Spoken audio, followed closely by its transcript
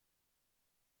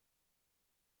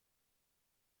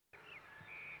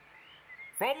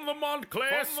From the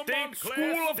Montclair State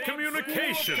School of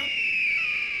Communication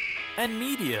and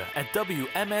media at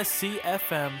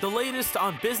WMSC-FM. The latest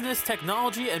on business,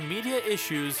 technology, and media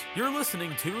issues. You're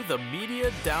listening to the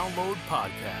Media Download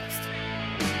Podcast.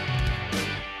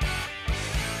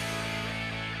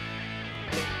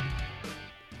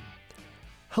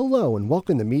 Hello and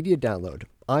welcome to Media Download.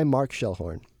 I'm Mark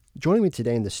Shellhorn. Joining me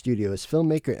today in the studio is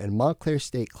filmmaker and Montclair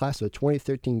State Class of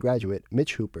 2013 graduate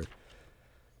Mitch Hooper.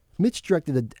 Mitch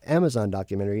directed the Amazon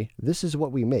documentary This Is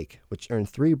What We Make, which earned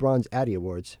 3 Bronze Addy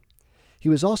Awards. He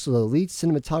was also the lead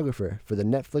cinematographer for the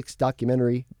Netflix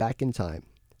documentary Back in Time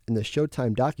and the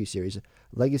Showtime docuseries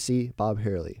Legacy Bob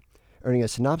Hurley, earning a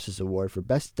Synopsis Award for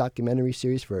Best Documentary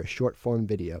Series for a Short-Form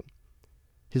Video.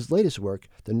 His latest work,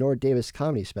 the Nora Davis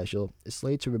comedy special, is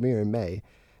slated to premiere in May,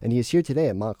 and he is here today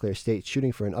at Montclair State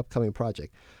shooting for an upcoming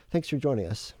project. Thanks for joining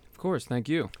us. Of course, thank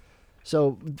you.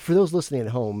 So, for those listening at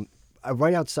home,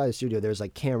 right outside the studio, there's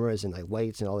like cameras and like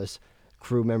lights and all this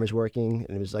crew members working,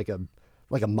 and it was like a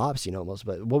mob scene almost.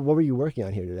 But what were you working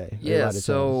on here today? Yeah,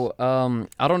 so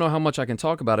I don't know how much I can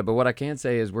talk about it, but what I can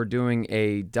say is we're doing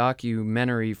a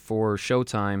documentary for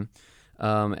Showtime.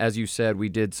 As you said, we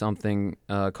did something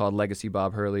called Legacy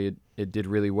Bob Hurley. It did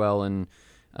really well, and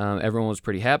everyone was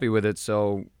pretty happy with it.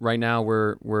 So right now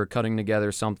we're cutting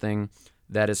together something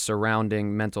that is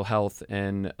surrounding mental health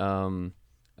and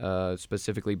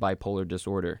specifically bipolar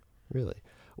disorder. Really?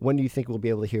 When do you think we'll be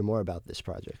able to hear more about this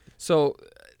project? So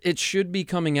it should be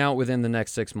coming out within the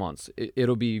next 6 months.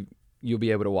 You'll be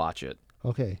able to watch it.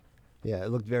 Okay. Yeah, it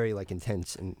looked very like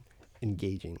intense and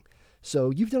engaging.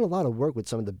 So you've done a lot of work with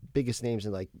some of the biggest names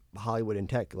in like Hollywood and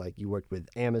tech. Like you worked with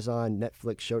Amazon,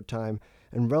 Netflix, Showtime,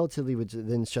 and relatively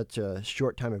within such a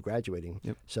short time of graduating.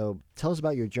 Yep. So tell us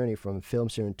about your journey from film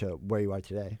student to where you are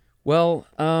today. Well,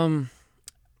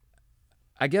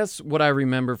 I guess what I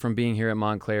remember from being here at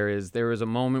Montclair is there was a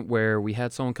moment where we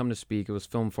had someone come to speak. It was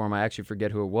Film Forum. I actually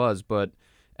forget who it was, but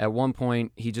at one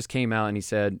point he just came out and he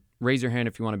said, raise your hand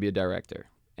if you want to be a director.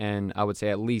 And I would say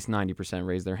at least 90%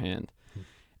 raised their hand.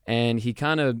 And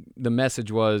the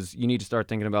message was, you need to start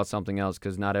thinking about something else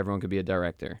because not everyone could be a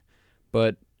director.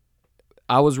 But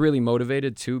I was really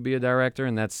motivated to be a director,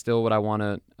 and that's still what I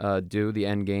want to do. The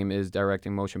end game is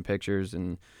directing motion pictures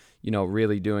and,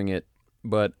 really doing it.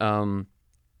 But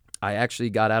I actually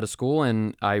got out of school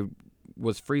and I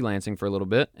was freelancing for a little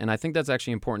bit, and I think that's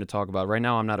actually important to talk about. Right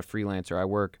now I'm not a freelancer. I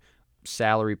work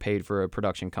salary paid for a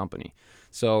production company.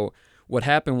 So what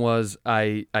happened was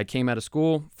I came out of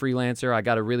school, freelancer. I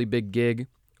got a really big gig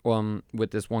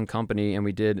with this one company, and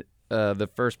we did the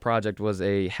first project was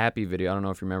a Happy video. I don't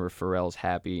know if you remember Pharrell's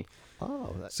Happy.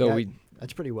 Oh,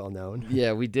 that's pretty well known.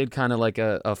 Yeah, we did kind of like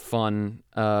a fun.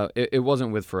 It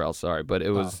wasn't with Pharrell, sorry, but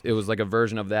it was like a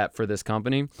version of that for this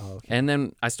company. Oh, okay. And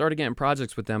then I started getting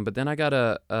projects with them, but then I got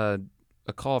a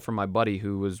call from my buddy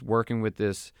who was working with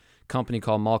this company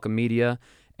called Malka Media,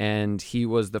 and he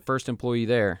was the first employee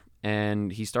there.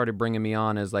 And he started bringing me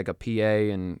on as like a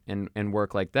PA and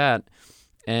work like that.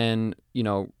 And,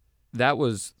 that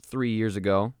was 3 years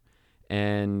ago.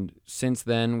 And since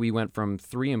then, we went from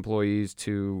 3 employees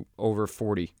to over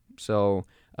 40. So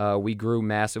we grew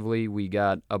massively. We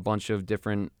got a bunch of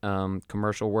different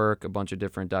commercial work, a bunch of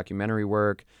different documentary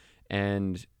work.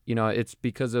 And, it's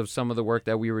because of some of the work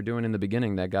that we were doing in the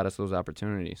beginning that got us those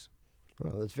opportunities.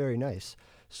 Well, that's very nice.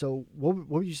 So what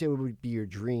would you say would be your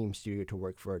dream studio to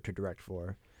work for, to direct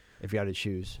for, if you had to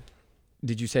choose?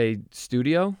 Did you say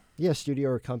studio? Yeah, studio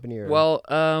or company or... Well,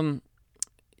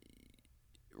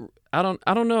 I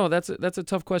don't know. That's a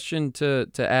tough question to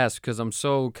ask because I'm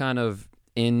so kind of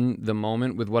in the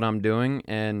moment with what I'm doing,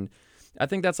 and I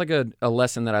think that's like a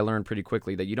lesson that I learned pretty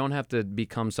quickly, that you don't have to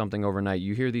become something overnight.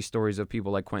 You hear these stories of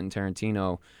people like Quentin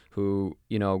Tarantino who,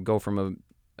 go from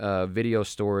a video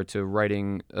store to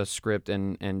writing a script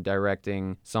and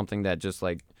directing something that just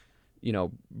like,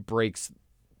 breaks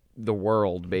the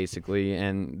world basically,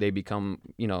 and they become,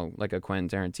 like a Quentin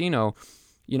Tarantino.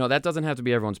 That doesn't have to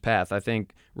be everyone's path. I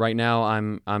think right now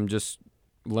I'm just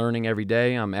learning every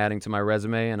day. I'm adding to my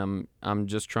resume, and I'm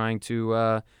just trying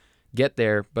to get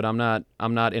there, but I'm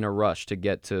not in a rush to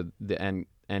get to the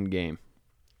end game.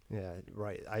 Yeah,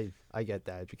 right. I get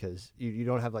that because you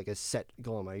don't have like a set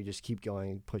goal in mind. You just keep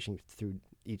going, pushing through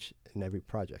each and every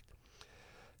project.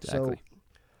 Exactly. So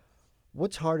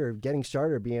what's harder, getting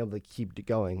started or being able to keep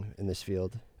going in this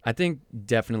field? I think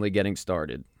definitely getting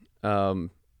started.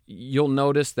 You'll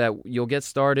notice that you'll get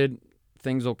started,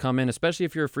 things will come in, especially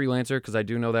if you're a freelancer, because I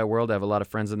do know that world. I have a lot of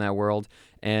friends in that world,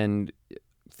 and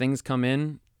things come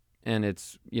in, and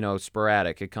it's,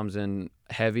 sporadic. It comes in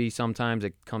heavy sometimes.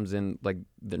 It comes in like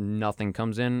nothing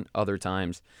comes in other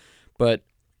times. But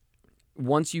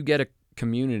once you get a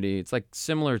community, it's like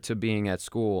similar to being at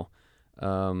school.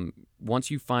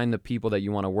 Once you find the people that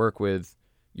you want to work with,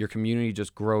 your community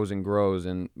just grows and grows,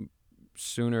 and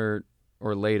sooner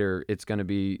or later, it's going to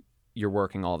be you're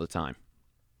working all the time.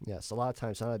 Yes, a lot of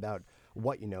times it's not about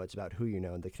what you know, it's about who you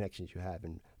know and the connections you have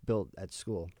and built at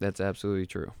school. That's absolutely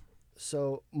true.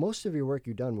 So most of your work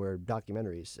you've done were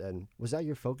documentaries, and was that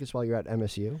your focus while you were at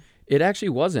MSU? It actually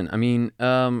wasn't. I mean,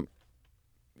 when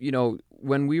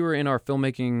we were in our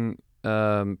filmmaking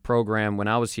program when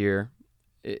I was here,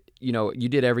 you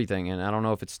did everything, and I don't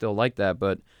know if it's still like that,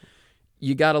 but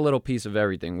you got a little piece of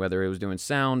everything, whether it was doing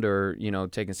sound or,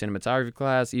 taking cinematography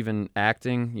class, even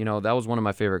acting. That was one of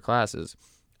my favorite classes.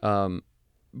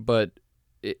 But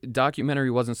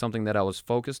documentary wasn't something that I was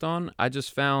focused on. I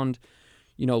just found,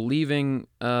 leaving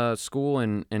school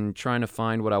and trying to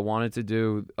find what I wanted to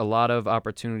do, a lot of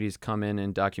opportunities come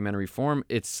in documentary form.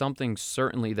 It's something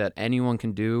certainly that anyone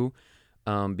can do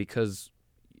because,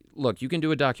 look, you can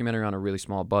do a documentary on a really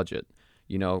small budget.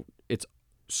 It's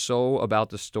so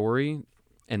about the story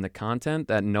and the content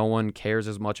that no one cares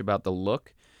as much about the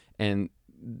look, and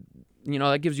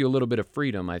that gives you a little bit of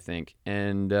freedom, I think,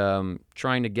 and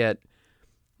trying to get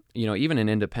even an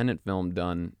independent film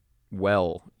done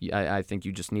well, I think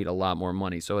you just need a lot more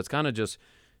money. So it's kind of just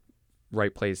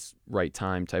right place, right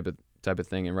time type of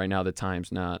thing, and right now the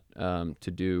time's not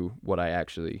to do what I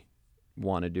actually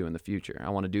want to do in the future. I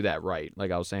want to do that right,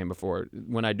 like I was saying before.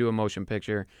 When I do a motion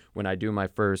picture, when I do my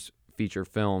first feature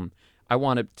film, I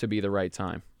want it to be the right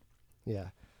time. Yeah.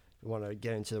 You want to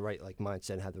get into the right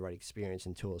mindset and have the right experience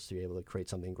and tools to be able to create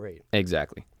something great.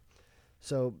 Exactly.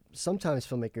 So sometimes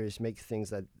filmmakers make things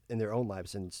that in their own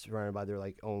lives and surrounded by their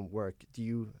own work. Do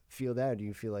you feel that? Or do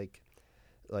you feel like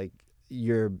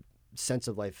your sense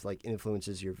of life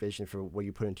influences your vision for what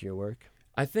you put into your work?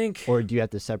 I think. Or do you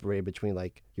have to separate between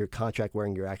your contract work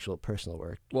and your actual personal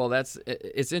work? Well,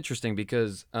 it's interesting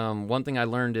because one thing I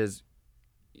learned is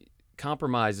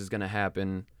compromise is going to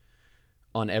happen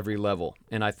on every level.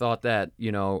 And I thought that,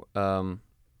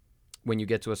 when you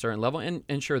get to a certain level,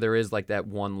 and sure, there is that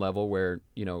one level where,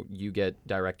 you get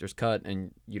director's cut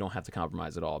and you don't have to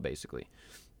compromise at all, basically.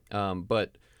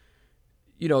 But,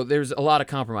 there's a lot of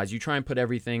compromise. You try and put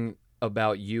everything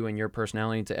about you and your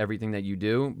personality into everything that you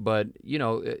do. But,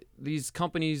 these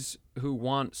companies who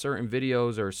want certain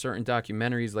videos or certain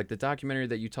documentaries, like the documentary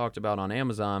that you talked about on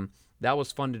Amazon, that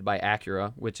was funded by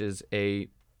Acura, which is a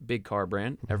big car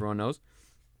brand, everyone knows.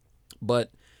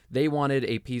 But they wanted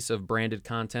a piece of branded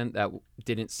content that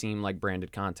didn't seem like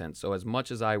branded content. So as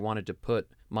much as I wanted to put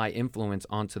my influence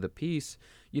onto the piece,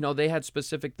 they had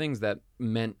specific things that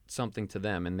meant something to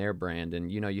them and their brand.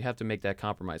 And, you have to make that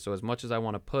compromise. So as much as I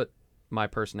want to put my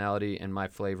personality and my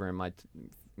flavor and my,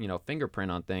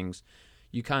 fingerprint on things,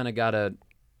 you kind of got to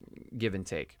give and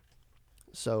take.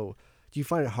 So do you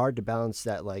find it hard to balance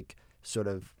that sort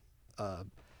of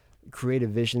creative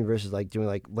vision versus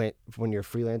doing when you're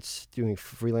doing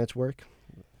freelance work?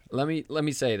 Let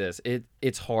me say this.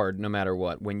 It's hard no matter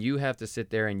what. When you have to sit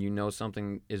there and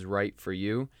something is right for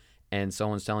you and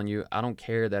someone's telling you, I don't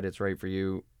care that it's right for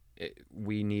you,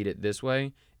 we need it this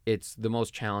way. It's the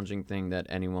most challenging thing that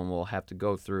anyone will have to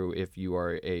go through if you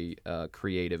are a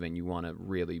creative and you want to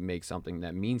really make something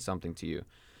that means something to you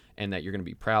and that you're going to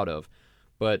be proud of.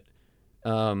 But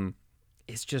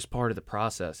it's just part of the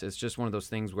process. It's just one of those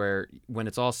things where when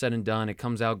it's all said and done, it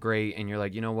comes out great and you're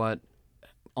like, you know what,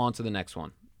 on to the next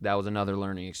one. That was another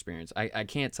learning experience. I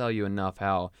can't tell you enough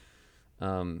how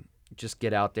just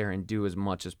get out there and do as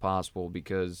much as possible,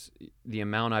 because the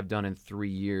amount I've done in 3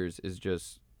 years is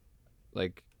just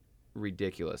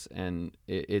ridiculous, and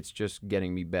it's just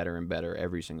getting me better and better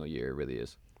every single year. It really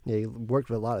is. Yeah, you worked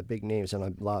with a lot of big names on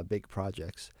a lot of big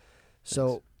projects.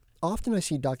 So often I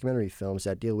see documentary films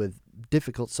that deal with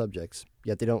difficult subjects,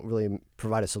 yet they don't really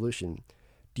provide a solution.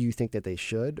 Do you think that they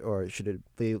should, or should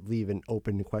they leave an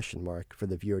open question mark for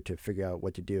the viewer to figure out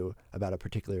what to do about a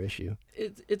particular issue?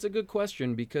 It's a good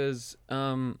question because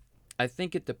I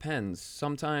think it depends.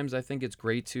 Sometimes I think it's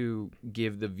great to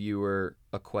give the viewer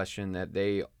a question that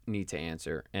they need to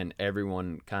answer, and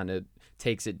everyone kind of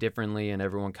takes it differently, and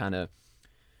everyone kind of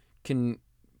can,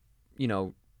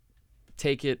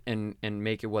 take it and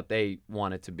make it what they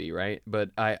want it to be, right?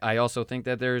 But I also think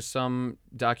that there's some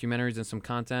documentaries and some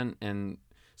content and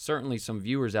certainly some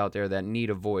viewers out there that need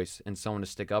a voice and someone to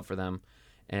stick up for them.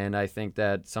 And I think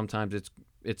that sometimes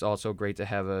it's also great to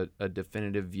have a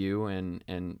definitive view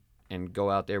and go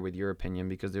out there with your opinion,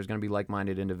 because there's going to be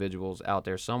like-minded individuals out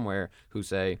there somewhere who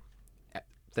say,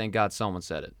 thank God someone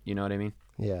said it. You know what I mean?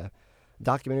 Yeah.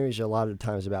 Documentaries are a lot of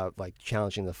times about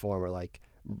challenging the form, or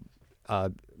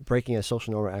breaking a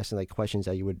social norm or asking like questions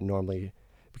that you would normally,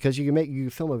 because you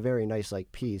film a very nice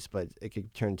like piece, but it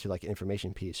could turn into like an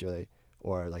information piece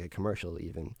or like a commercial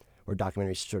even, or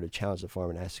documentary sort of challenge the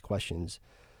form and ask questions.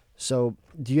 So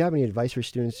do you have any advice for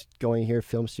students going here,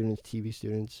 film students, TV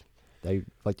students, that you'd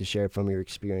like to share from your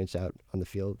experience out on the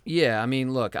field? Yeah, I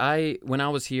mean, look, when I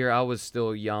was here, I was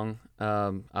still young.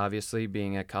 Obviously,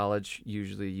 being at college,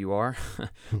 usually you are.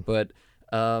 But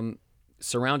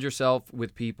surround yourself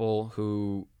with people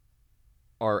who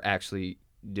are actually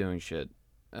doing shit.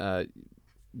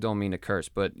 Don't mean to curse,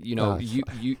 but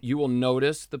you will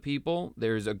notice the people.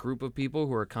 There's a group of people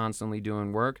who are constantly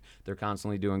doing work. They're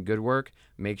constantly doing good work.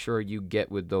 Make sure you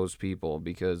get with those people,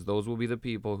 because those will be the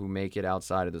people who make it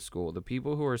outside of the school. The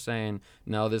people who are saying,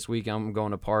 no, this week I'm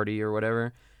going to party or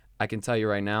whatever, I can tell you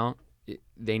right now,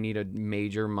 they need a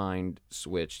major mind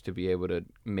switch to be able to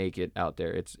make it out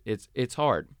there. It's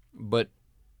hard, but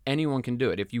anyone can do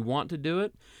it. If you want to do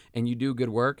it and you do good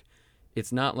work,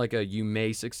 it's not like you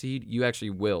may succeed. You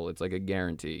actually will. It's like a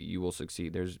guarantee. You will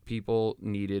succeed. There's people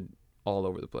needed all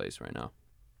over the place right now.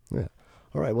 Yeah.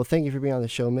 All right. Well, thank you for being on the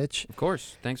show, Mitch. Of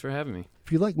course. Thanks for having me.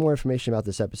 If you'd like more information about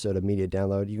this episode of Media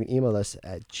Download, you can email us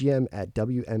at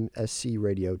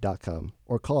gm@wmscradio.com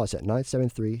or call us at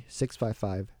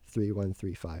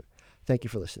 973-655-3135. Thank you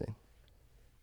for listening.